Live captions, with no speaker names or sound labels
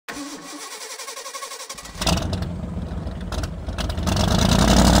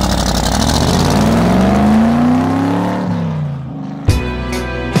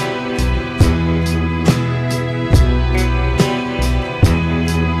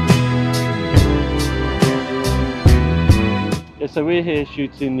So we're here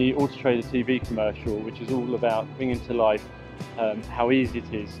shooting the Auto Trader TV commercial, which is all about bringing to life how easy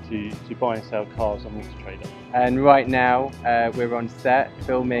it is to buy and sell cars on Auto Trader. And right now we're on set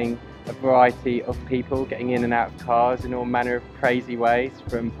filming a variety of people getting in and out of cars in all manner of crazy ways,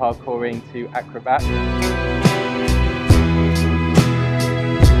 from parkouring to acrobats.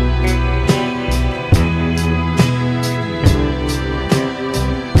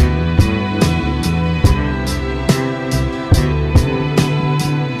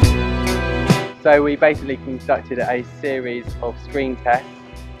 So we basically conducted a series of screen tests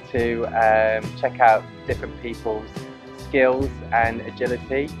to check out different people's skills and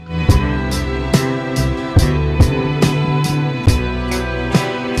agility.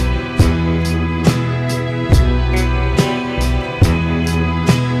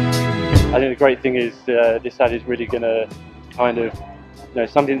 I think the great thing is this ad is really going to kind of,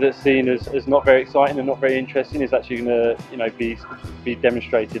 something that's seen as not very exciting and not very interesting is actually going to, be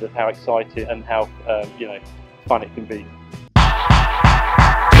demonstrated of how exciting and how fun it can be.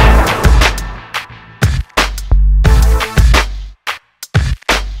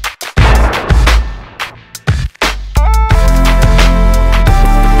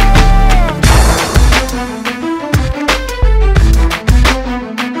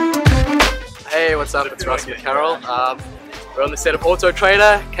 Hey, what's up? It's Russ McCarroll. We're on the set of Auto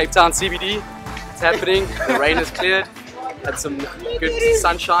Trader, Cape Town CBD. It's happening. The rain has cleared. Had some good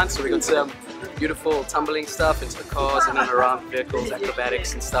sunshine, so we got some beautiful tumbling stuff into the cars, in and around vehicles,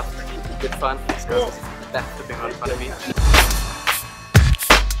 acrobatics and stuff. Good fun. This guy's back flipping on in front of me.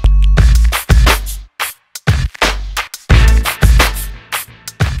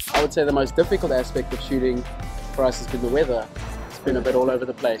 I would say the most difficult aspect of shooting for us has been the weather. It's been a bit all over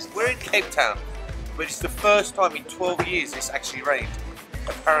the place. We're in Cape Town, but it's the first time in 12 years it's actually rained,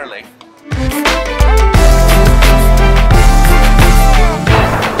 apparently.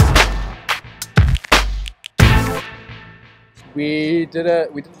 We did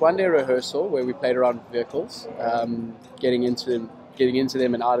one day rehearsal where we played around with vehicles, getting into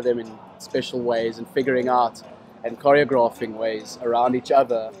them and out of them in special ways, and figuring out and choreographing ways around each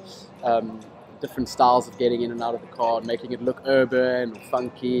other, different styles of getting in and out of the car, and making it look urban or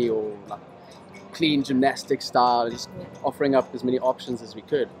funky or like clean gymnastic style, and just offering up as many options as we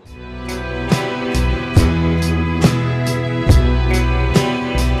could.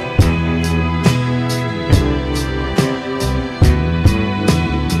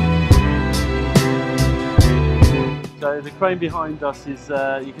 So the crane behind us is,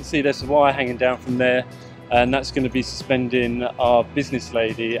 you can see there's some wire hanging down from there, and that's going to be suspending our business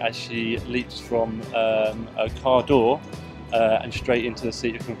lady as she leaps from a car door and straight into the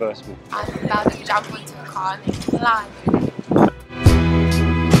seat of convertible. I'm about to jump into a car and fly.